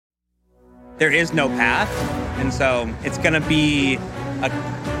there is no path. And so it's going to be a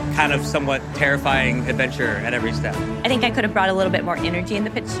kind of somewhat terrifying adventure at every step. I think I could have brought a little bit more energy in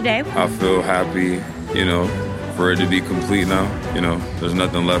the pitch today. I feel happy, for it to be complete now. There's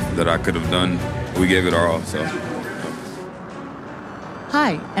nothing left that I could have done. We gave it our all, so.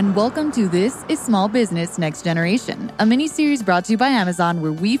 Hi, and welcome to This is Small Business Next Generation, a mini-series brought to you by Amazon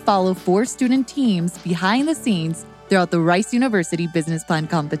where we follow 4 student teams behind the scenes throughout the Rice University Business Plan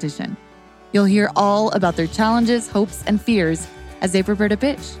competition. You'll hear all about their challenges, hopes, and fears as they prepare to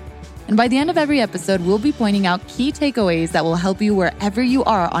pitch. And by the end of every episode, we'll be pointing out key takeaways that will help you wherever you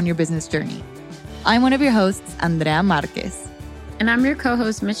are on your business journey. I'm one of your hosts, Andrea Marquez. And I'm your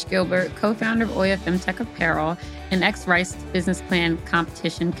co-host, Mitch Gilbert, co-founder of Oya Femtech Apparel, an ex-Rice Business Plan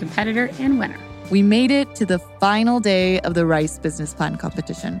competition competitor and winner. We made it to the final day of the Rice Business Plan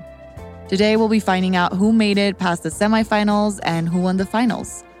competition. Today, we'll be finding out who made it past the semifinals and who won the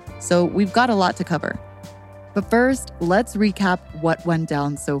finals. So we've got a lot to cover. But first, let's recap what went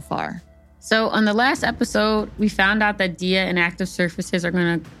down so far. So on the last episode, we found out that Dia and Active Surfaces are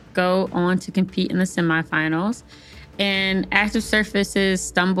going to go on to compete in the semifinals. And Active Surfaces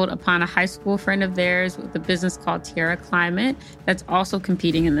stumbled upon a high school friend of theirs with a business called Tierra Climate that's also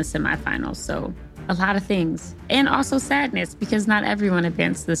competing in the semifinals. So a lot of things. And also sadness because not everyone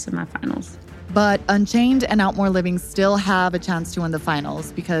advanced to the semifinals. But Unchained and Outmore Living still have a chance to win the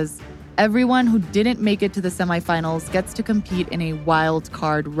finals because everyone who didn't make it to the semifinals gets to compete in a wild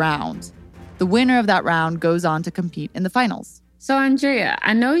card round. The winner of that round goes on to compete in the finals. So, Andrea,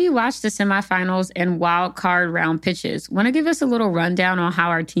 I know you watched the semifinals and wild card round pitches. Want to give us a little rundown on how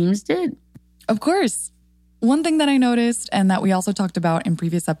our teams did? Of course. One thing that I noticed and that we also talked about in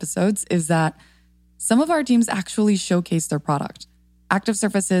previous episodes is that some of our teams actually showcased their product. Active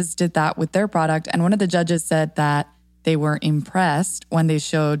Surfaces did that with their product, and one of the judges said that they were impressed when they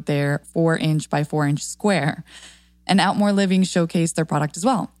showed their 4-inch by 4-inch square. And Outmore Living showcased their product as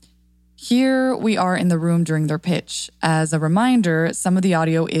well. Here we are in the room during their pitch. As a reminder, some of the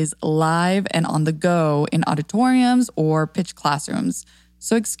audio is live and on the go in auditoriums or pitch classrooms.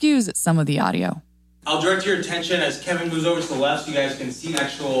 So excuse some of the audio. I'll direct your attention as Kevin moves over to the left so you guys can see an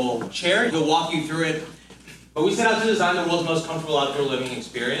actual chair. He'll walk you through it. But we set out to design the world's most comfortable outdoor living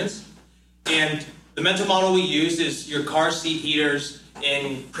experience. And the mental model we used is your car seat heaters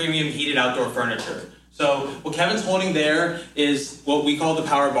in premium heated outdoor furniture. So what Kevin's holding there is what we call the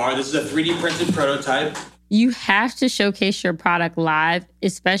Power Bar. This is a 3D printed prototype. You have to showcase your product live,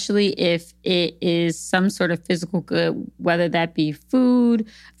 especially if it is some sort of physical good, whether that be food,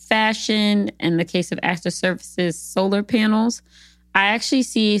 fashion, in the case of Active Surfaces, solar panels. I actually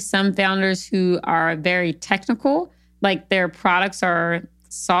see some founders who are very technical, like their products are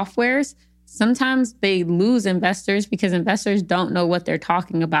softwares. Sometimes they lose investors because investors don't know what they're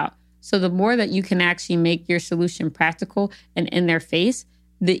talking about. So the more that you can actually make your solution practical and in their face,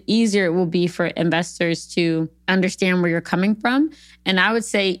 the easier it will be for investors to understand where you're coming from. And I would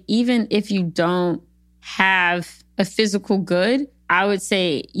say, even if you don't have a physical good, I would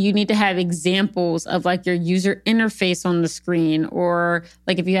say you need to have examples of like your user interface on the screen, or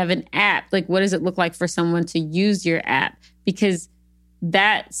like if you have an app, like what does it look like for someone to use your app? Because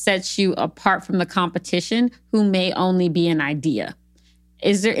that sets you apart from the competition who may only be an idea.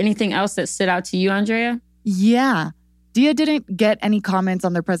 Is there anything else that stood out to you, Andrea? Yeah. Dia didn't get any comments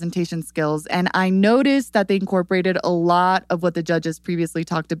on their presentation skills, and I noticed that they incorporated a lot of what the judges previously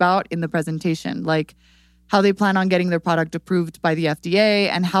talked about in the presentation, like how they plan on getting their product approved by the FDA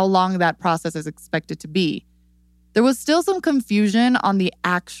and how long that process is expected to be. There was still some confusion on the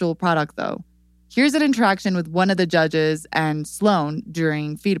actual product, though. Here's an interaction with one of the judges and Sloan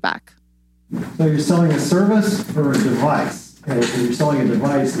during feedback. So you're selling a service or a device? Okay, if you're selling a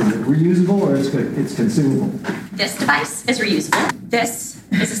device, is it reusable or it's consumable? This device is reusable. This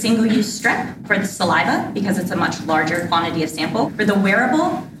is a single-use strip for the saliva because it's a much larger quantity of sample. For the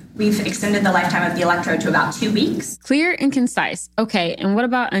wearable, we've extended the lifetime of the electrode to about 2 weeks. Clear and concise. Okay, and what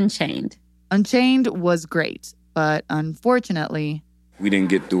about Unchained? Unchained was great, but unfortunately, We didn't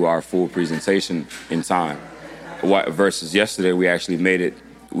get through our full presentation in time. Versus yesterday, we actually made it.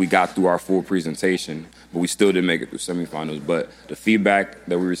 We got through our full presentation, but we still didn't make it through semifinals. But the feedback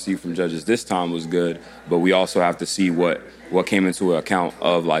that we received from judges this time was good, but we also have to see what came into account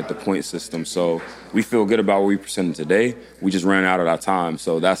of like the point system. So we feel good about what we presented today. We just ran out of our time.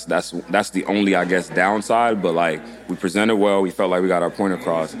 So that's the only, I guess, downside. But like we presented well, we felt like we got our point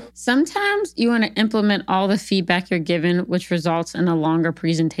across. Sometimes you want to implement all the feedback you're given, which results in a longer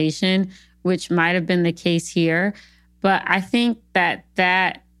presentation, which might have been the case here. But I think that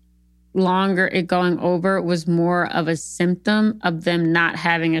longer it going over was more of a symptom of them not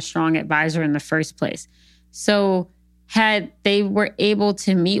having a strong advisor in the first place. So had they were able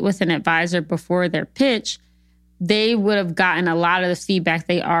to meet with an advisor before their pitch, they would have gotten a lot of the feedback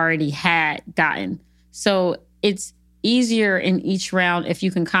they already had gotten. So it's easier in each round if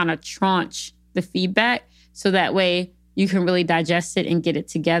you can kind of tranche the feedback so that way you can really digest it and get it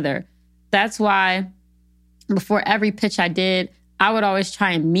together. That's why before every pitch I did, I would always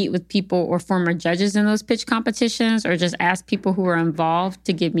try and meet with people or former judges in those pitch competitions or just ask people who were involved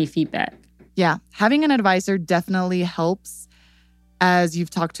to give me feedback. Yeah, having an advisor definitely helps, as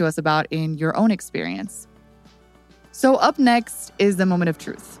you've talked to us about in your own experience. So up next is the moment of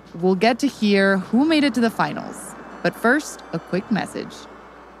truth. We'll get to hear who made it to the finals. But first, a quick message.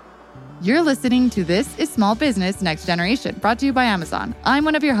 You're listening to This is Small Business Next Generation, brought to you by Amazon. I'm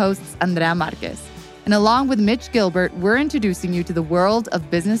one of your hosts, Andrea Marquez. And along with Mitch Gilbert, we're introducing you to the world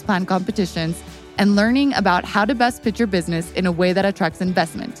of business plan competitions and learning about how to best pitch your business in a way that attracts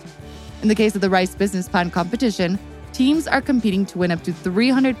investment. In the case of the Rice Business Plan competition, teams are competing to win up to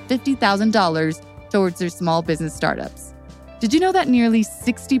 $350,000 towards their small business startups. Did you know that nearly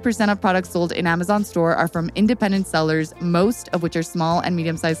 60% of products sold in Amazon store are from independent sellers, most of which are small and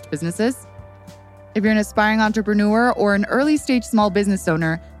medium-sized businesses? If you're an aspiring entrepreneur or an early-stage small business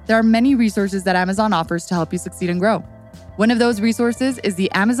owner, there are many resources that Amazon offers to help you succeed and grow. One of those resources is the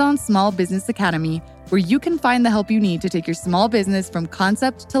Amazon Small Business Academy, where you can find the help you need to take your small business from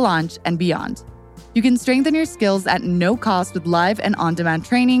concept to launch and beyond. You can strengthen your skills at no cost with live and on-demand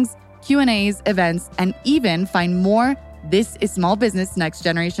trainings, Q&As, events, and even find more This is Small Business Next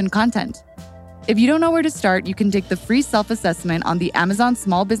Generation content. If you don't know where to start, you can take the free self-assessment on the Amazon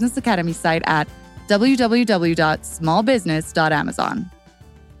Small Business Academy site at www.smallbusiness.amazon.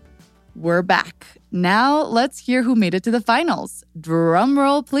 We're back. Now let's hear who made it to the finals. Drum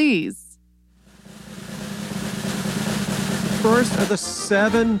roll, please. First of the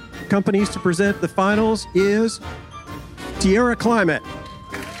 7 companies to present the finals is Tierra Climate.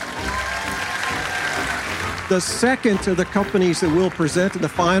 The second of the companies that will present in the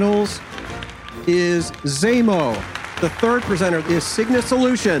finals is Zamo. The third presenter is Signa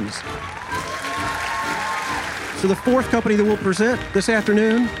Solutions. So the fourth company that will present this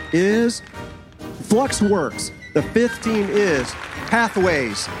afternoon is Fluxworks. The fifth team is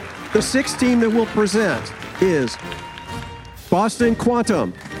Pathways. The sixth team that will present is Boston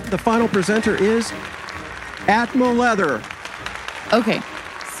Quantum. The final presenter is Atma Leather. Okay,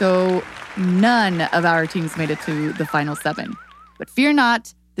 so none of our teams made it to the final 7. But fear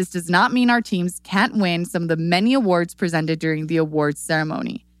not, this does not mean our teams can't win some of the many awards presented during the awards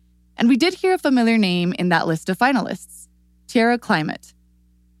ceremony. And we did hear a familiar name in that list of finalists, Tierra Climate.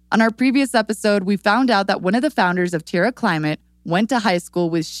 On our previous episode, we found out that one of the founders of Tierra Climate went to high school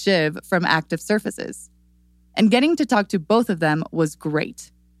with Shiv from Active Surfaces. And getting to talk to both of them was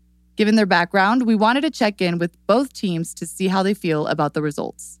great. Given their background, we wanted to check in with both teams to see how they feel about the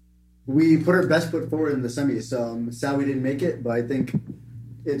results. We put our best foot forward in the semis, so I'm sad we didn't make it, but I think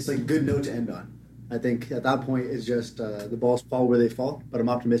it's a good note to end on. I think at that point, it's just the balls fall where they fall, but I'm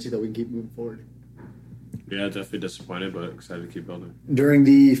optimistic that we can keep moving forward. Yeah, definitely disappointed, but excited to keep building. During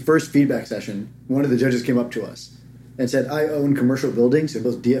the first feedback session, one of the judges came up to us and said, I own commercial buildings in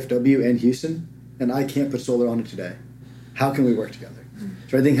both DFW and Houston, and I can't put solar on it today. How can we work together?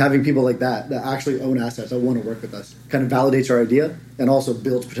 So I think having people like that actually own assets, that want to work with us, kind of validates our idea and also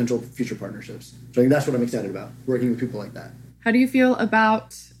builds potential future partnerships. So I think that's what I'm excited about, working with people like that. How do you feel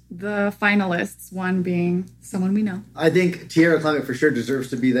about the finalists, one being someone we know? I think Tierra Climate for sure deserves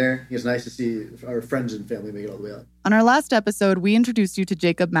to be there. It's nice to see our friends and family make it all the way up. On our last episode, we introduced you to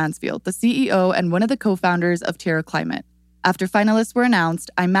Jacob Mansfield, the CEO and one of the co-founders of Tierra Climate. After finalists were announced,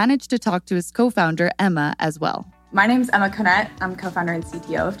 I managed to talk to his co-founder, Emma, as well. My name's Emma Connett. I'm co-founder and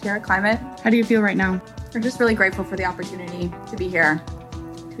CTO of Tierra Climate. How do you feel right now? We're just really grateful for the opportunity to be here,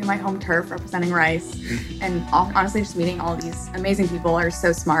 to be my home turf representing Rice, and honestly just meeting all these amazing people who are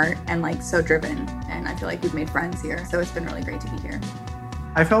so smart and so driven, and I feel like we've made friends here, so it's been really great to be here.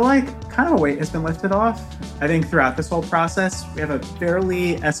 I feel like kind of a weight has been lifted off. I think throughout this whole process, we have a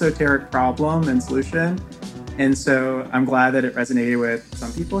fairly esoteric problem and solution, and so I'm glad that it resonated with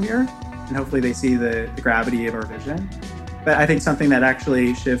some people here. And hopefully they see the gravity of our vision. But I think something that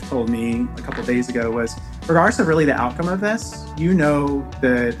actually Shiv told me a couple of days ago was, regardless of really the outcome of this, you know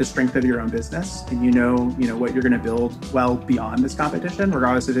the strength of your own business, and you know what you're going to build well beyond this competition,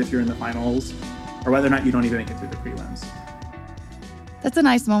 regardless of if you're in the finals or whether or not you don't even make it through the prelims. That's a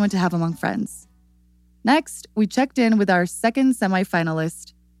nice moment to have among friends. Next, we checked in with our second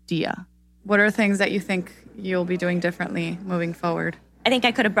semifinalist, Dia. What are things that you think you'll be doing differently moving forward? I think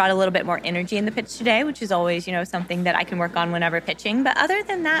I could have brought a little bit more energy in the pitch today, which is always, something that I can work on whenever pitching. But other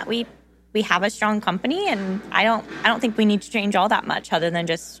than that, we have a strong company, and I don't think we need to change all that much other than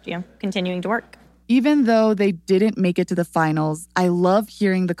just, continuing to work. Even though they didn't make it to the finals, I love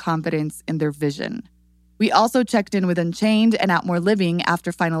hearing the confidence in their vision. We also checked in with Unchained and Outmore Living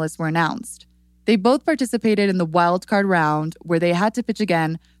after finalists were announced. They both participated in the wildcard round where they had to pitch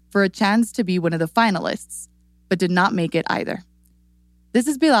again for a chance to be one of the finalists, but did not make it either. This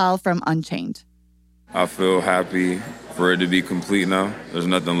is Bilal from Unchained. I feel happy for it to be complete now. There's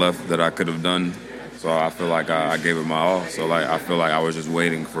nothing left that I could have done, so I feel like I gave it my all. So I feel like I was just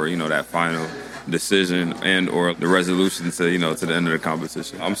waiting for, that final decision and or the resolution to the end of the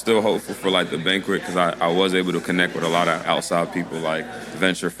competition. I'm still hopeful for the banquet because I was able to connect with a lot of outside people like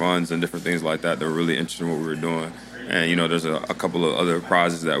venture funds and different things like that that were really interested in what we were doing. And there's a couple of other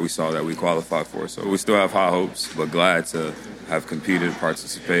prizes that we saw that we qualified for. So we still have high hopes, but glad to have competed,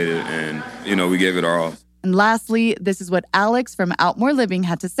 participated, and we gave it our all. And lastly, this is what Alex from Outmore Living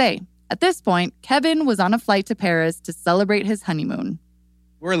had to say. At this point, Kevin was on a flight to Paris to celebrate his honeymoon.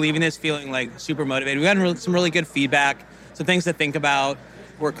 We're leaving this feeling super motivated. We got some really good feedback, some things to think about.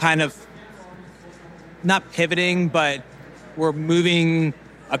 We're kind of not pivoting, but we're moving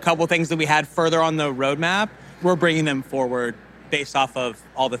a couple things that we had further on the roadmap. We're bringing them forward based off of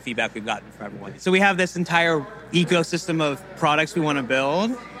all the feedback we've gotten from everyone. So we have this entire ecosystem of products we want to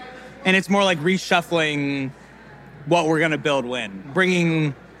build, and it's more like reshuffling what we're going to build when,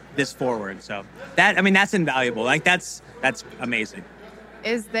 bringing this forward. So that's invaluable. That's amazing.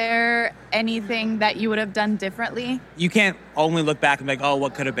 Is there anything that you would have done differently? You can't only look back and be like, oh,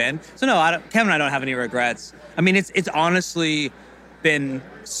 what could have been? So no, Kevin and I don't have any regrets. It's honestly been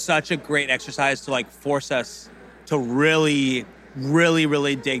such a great exercise to force us to really, really,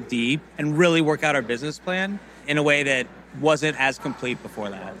 really dig deep and really work out our business plan in a way that wasn't as complete before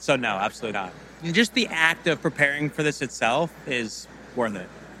that. So no, absolutely not. Just the act of preparing for this itself is worth it.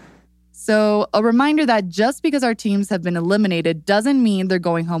 So a reminder that just because our teams have been eliminated doesn't mean they're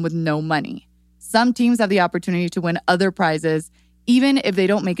going home with no money. Some teams have the opportunity to win other prizes, even if they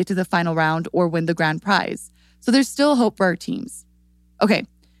don't make it to the final round or win the grand prize. So there's still hope for our teams. Okay,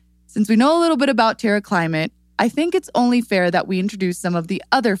 since we know a little bit about Terra Climate, I think it's only fair that we introduce some of the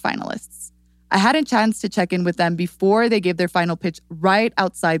other finalists. I had a chance to check in with them before they gave their final pitch right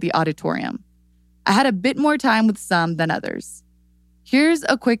outside the auditorium. I had a bit more time with some than others. Here's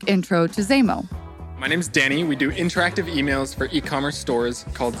a quick intro to Zamo. My name's Danny. We do interactive emails for e-commerce stores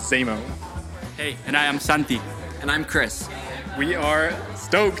called Zamo. Hey, and I am Santi. And I'm Chris. We are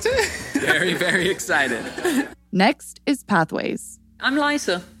stoked. Very, very excited. Next is Pathways. I'm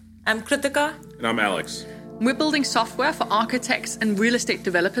Liza. I'm Kritika. And I'm Alex. We're building software for architects and real estate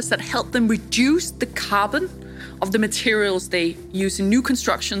developers that help them reduce the carbon of the materials they use in new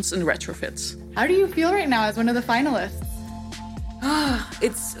constructions and retrofits. How do you feel right now as one of the finalists?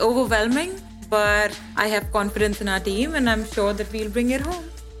 It's overwhelming, but I have confidence in our team and I'm sure that we'll bring it home.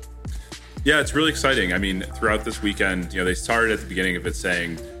 Yeah, it's really exciting. Throughout this weekend, they started at the beginning of it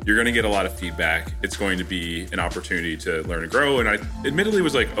saying, you're going to get a lot of feedback. It's going to be an opportunity to learn and grow. And I admittedly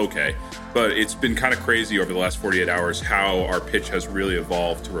was like, okay, but it's been kind of crazy over the last 48 hours how our pitch has really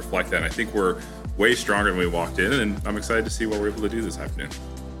evolved to reflect that. And I think we're way stronger than we walked in, and I'm excited to see what we're able to do this afternoon.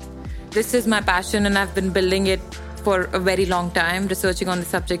 This is my passion and I've been building it for a very long time, researching on the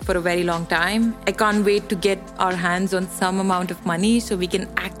subject for a very long time. I can't wait to get our hands on some amount of money so we can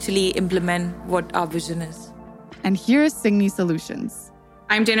actually implement what our vision is. And here is Signy Solutions.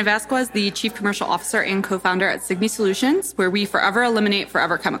 I'm Dana Vasquez, the Chief Commercial Officer and co-founder at Signy Solutions, where we forever eliminate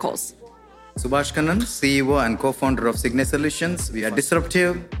forever chemicals. Subhash Kannan, CEO and co-founder of Signy Solutions. We are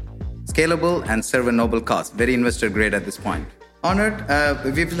disruptive, scalable, and serve a noble cause. Very investor grade at this point. Honored.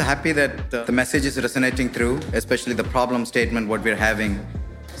 We feel happy that the message is resonating through, especially the problem statement, what we're having.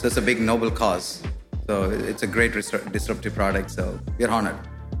 So it's a big noble cause. So it's a great disruptive product. So we're honored.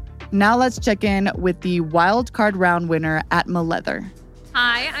 Now let's check in with the wild card round winner, Atma Leather.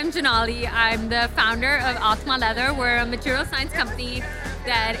 Hi, I'm Janali. I'm the founder of Atma Leather. We're a material science company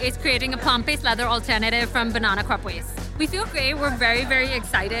that is creating a plant-based leather alternative from banana crop waste. We feel great. We're very, very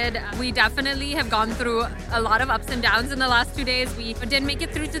excited. We definitely have gone through a lot of ups and downs in the last 2 days. We didn't make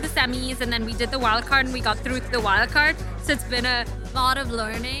it through to the semis, and then we did the wild card, and we got through to the wild card. So it's been a lot of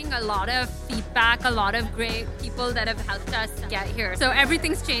learning, a lot of feedback, a lot of great people that have helped us get here. So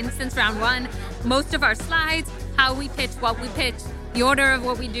everything's changed since round one. Most of our slides, how we pitch, what we pitch, the order of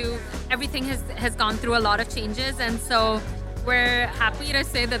what we do, everything has gone through a lot of changes. And so we're happy to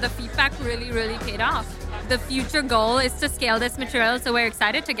say that the feedback really, really paid off. The future goal is to scale this material, so we're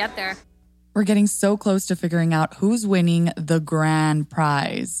excited to get there. We're getting so close to figuring out who's winning the grand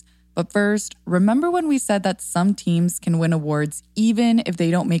prize. But first, remember when we said that some teams can win awards even if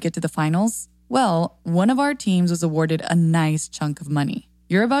they don't make it to the finals? Well, one of our teams was awarded a nice chunk of money.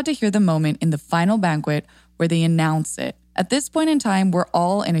 You're about to hear the moment in the final banquet where they announce it. At this point in time, we're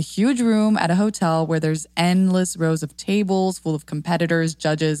all in a huge room at a hotel where there's endless rows of tables full of competitors,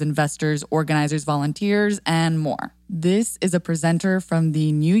 judges, investors, organizers, volunteers, and more. This is a presenter from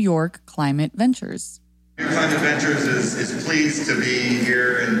the New York Climate Ventures. Climate Ventures is pleased to be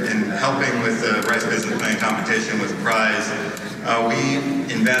here and helping with the Rice Business Plan competition with the prize. We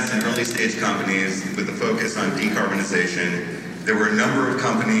invest in early stage companies with a focus on decarbonization. There were a number of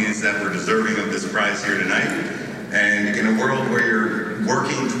companies that were deserving of this prize here tonight. And in a world where you're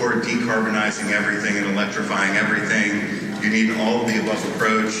working toward decarbonizing everything and electrifying everything, you need all of the above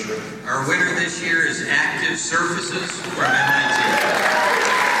approach. Our winner this year is Active Surfaces from MIT.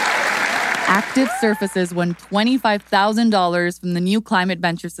 Active Surfaces won $25,000 from the New Climate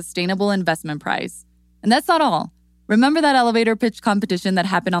Venture Sustainable Investment Prize. And that's not all. Remember that elevator pitch competition that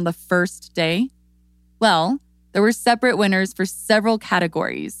happened on the first day? Well, there were separate winners for several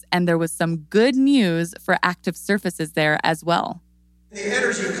categories, and there was some good news for Active Surfaces there as well. In the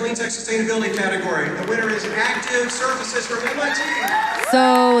Energy Clean Tech Sustainability category, the winner is Active Surfaces from MIT.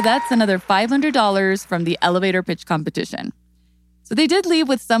 So that's another $500 from the elevator pitch competition. So they did leave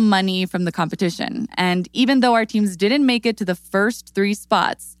with some money from the competition, and even though our teams didn't make it to the first 3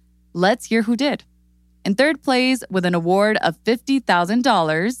 spots, let's hear who did. In third place, with an award of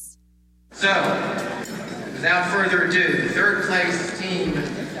 $50,000. So, without further ado, the third place team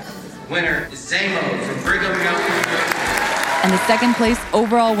winner is Zamo from Brigham Young University. And the second place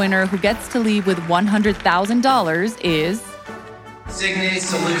overall winner who gets to leave with $100,000 is Signe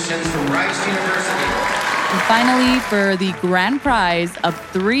Solutions from Rice University. And finally, for the grand prize of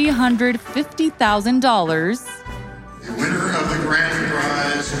 $350,000, The winner of the grand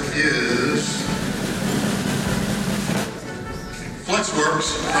prize is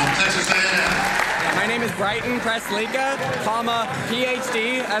FlexWorks from Texas A&M. My name is Brighton Preslika,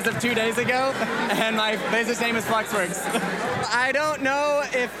 PhD as of 2 days ago, and my business name is FlexWorks. I don't know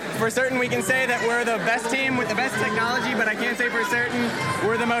if for certain we can say that we're the best team with the best technology, but I can say for certain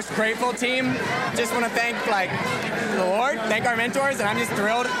we're the most grateful team. Just want to thank the Lord, thank our mentors, and I'm just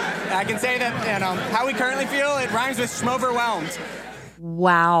thrilled. I can say that how we currently feel, it rhymes with schmoverwhelmed.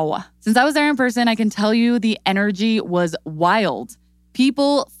 wow. Since I was there in person, I can tell you the energy was wild.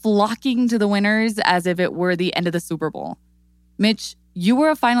 People flocking to the winners as if it were the end of the Super Bowl. Mitch, you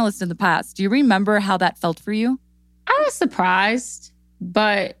were a finalist in the past. Do you remember how that felt for you? I was surprised,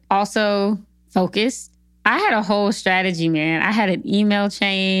 but also focused. I had a whole strategy, man. I had an email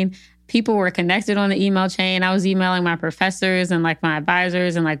chain. People were connected on the email chain. I was emailing my professors and my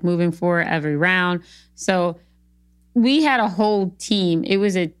advisors and moving forward every round. So we had a whole team. It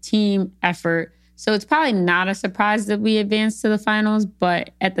was a team effort. So it's probably not a surprise that we advanced to the finals.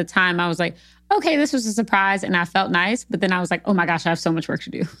 But at the time, I was like, okay, this was a surprise. And I felt nice. But then I was like, oh my gosh, I have so much work to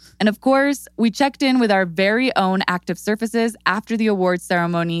do. And of course, we checked in with our very own Active Surfaces after the awards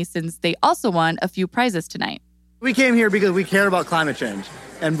ceremony, since they also won a few prizes tonight. We came here because we care about climate change.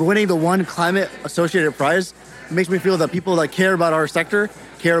 And winning the one climate associated prize makes me feel that people that care about our sector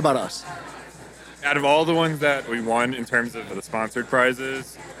care about us. Out of all the ones that we won in terms of the sponsored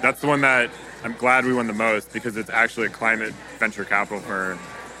prizes, that's the one that I'm glad we won the most, because it's actually a climate venture capital firm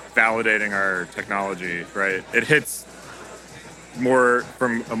validating our technology, right? It hits more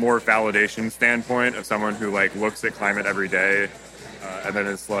from a more validation standpoint of someone who looks at climate every day and then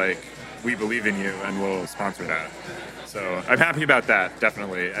it's we believe in you and we'll sponsor that. So I'm happy about that,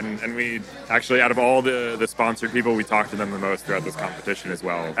 definitely. And we actually, out of all the sponsored people, we talked to them the most throughout this competition as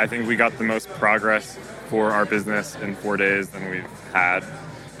well. I think we got the most progress for our business in 4 days than we've had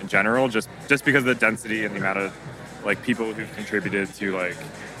in general, just because of the density and the amount of people who've contributed to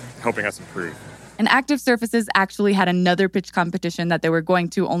helping us improve. And Active Surfaces actually had another pitch competition that they were going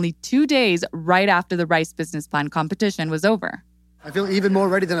to only 2 days right after the Rice Business Plan competition was over. I feel even more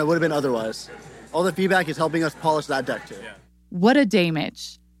ready than I would have been otherwise. All the feedback is helping us polish that deck too. Yeah. What a day,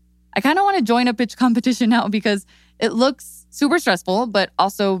 Mitch. I kind of want to join a pitch competition now because it looks super stressful, but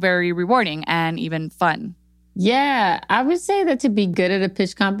also very rewarding and even fun. Yeah, I would say that to be good at a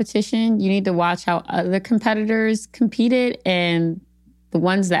pitch competition, you need to watch how other competitors competed and the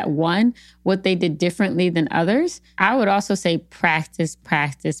ones that won, what they did differently than others, I would also say practice,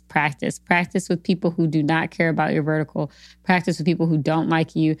 practice, practice. Practice with people who do not care about your vertical. Practice with people who don't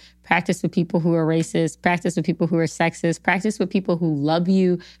like you. Practice with people who are racist. Practice with people who are sexist. Practice with people who love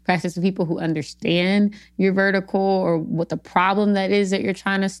you. Practice with people who understand your vertical or what the problem that is that you're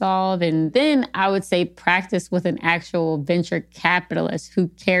trying to solve. And then I would say practice with an actual venture capitalist who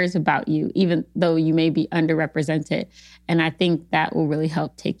cares about you, even though you may be underrepresented. And I think that will really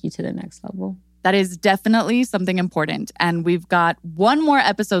help take you to the next level. That is definitely something important. And we've got one more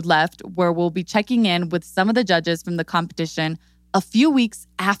episode left where we'll be checking in with some of the judges from the competition a few weeks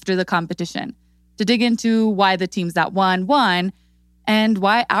after the competition to dig into why the teams that won and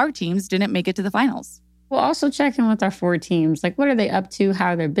why our teams didn't make it to the finals. We'll also check in with our 4 teams. Like, what are they up to? How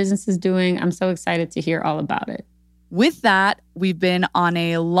are their businesses doing? I'm so excited to hear all about it. With that, we've been on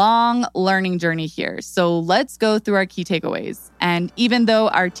a long learning journey here. So let's go through our key takeaways. And even though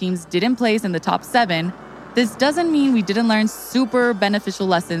our teams didn't place in the top 7, this doesn't mean we didn't learn super beneficial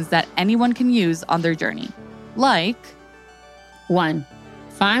lessons that anyone can use on their journey. Like, 1,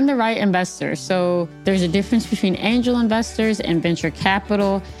 find the right investor. So there's a difference between angel investors and venture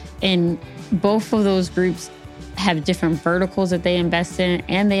capital. And both of those groups have different verticals that they invest in,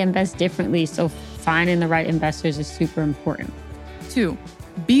 and they invest differently. So finding the right investors is super important. 2,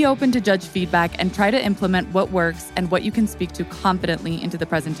 be open to judge feedback and try to implement what works and what you can speak to confidently into the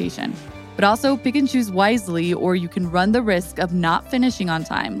presentation. But also pick and choose wisely, or you can run the risk of not finishing on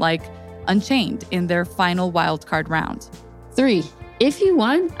time, like Unchained in their final wildcard round. 3, if you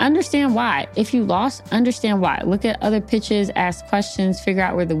won, understand why. If you lost, understand why. Look at other pitches, ask questions, figure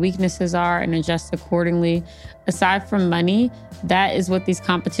out where the weaknesses are, and adjust accordingly. Aside from money, that is what these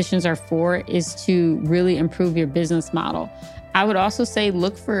competitions are for, is to really improve your business model. I would also say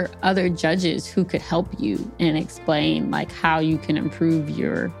look for other judges who could help you and explain like how you can improve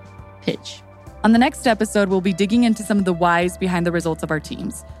your pitch. On the next episode, we'll be digging into some of the whys behind the results of our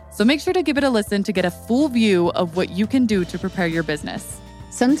teams. So make sure to give it a listen to get a full view of what you can do to prepare your business.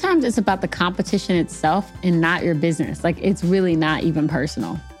 Sometimes it's about the competition itself and not your business. Like, it's really not even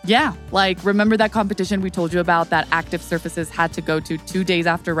personal. Yeah, like remember that competition we told you about that Active Surfaces had to go to 2 days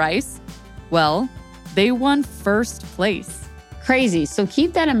after Rice? Well, they won first place. Crazy. So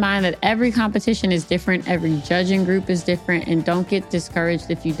keep that in mind, that every competition is different, every judging group is different, and don't get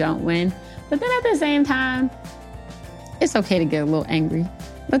discouraged if you don't win. But then at the same time, it's okay to get a little angry.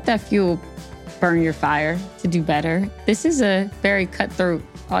 Let that fuel burn your fire to do better. This is a very cutthroat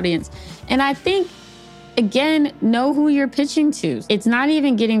audience. And I think, again, know who you're pitching to. It's not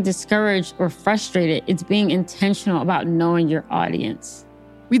even getting discouraged or frustrated. It's being intentional about knowing your audience.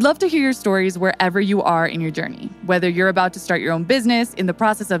 We'd love to hear your stories wherever you are in your journey, whether you're about to start your own business, in the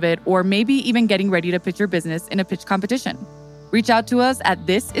process of it, or maybe even getting ready to pitch your business in a pitch competition. Reach out to us at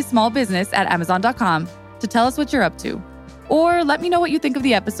thisissmallbusiness@amazon.com to tell us what you're up to. Or let me know what you think of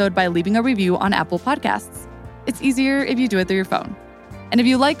the episode by leaving a review on Apple Podcasts. It's easier if you do it through your phone. And if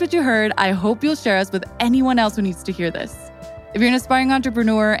you liked what you heard, I hope you'll share us with anyone else who needs to hear this. If you're an aspiring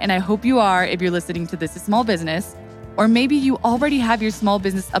entrepreneur, and I hope you are if you're listening to This Is Small Business, or maybe you already have your small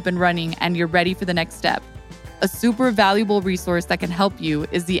business up and running and you're ready for the next step, a super valuable resource that can help you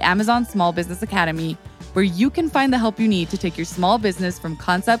is the Amazon Small Business Academy, where you can find the help you need to take your small business from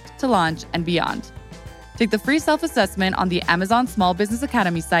concept to launch and beyond. Take the free self-assessment on the Amazon Small Business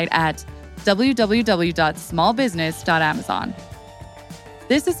Academy site at www.smallbusiness.amazon.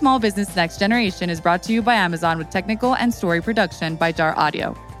 This is Small Business Next Generation is brought to you by Amazon with technical and story production by Jar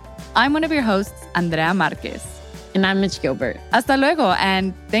Audio. I'm one of your hosts, Andrea Marquez. And I'm Mitch Gilbert. Hasta luego,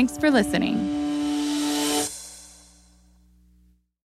 and thanks for listening.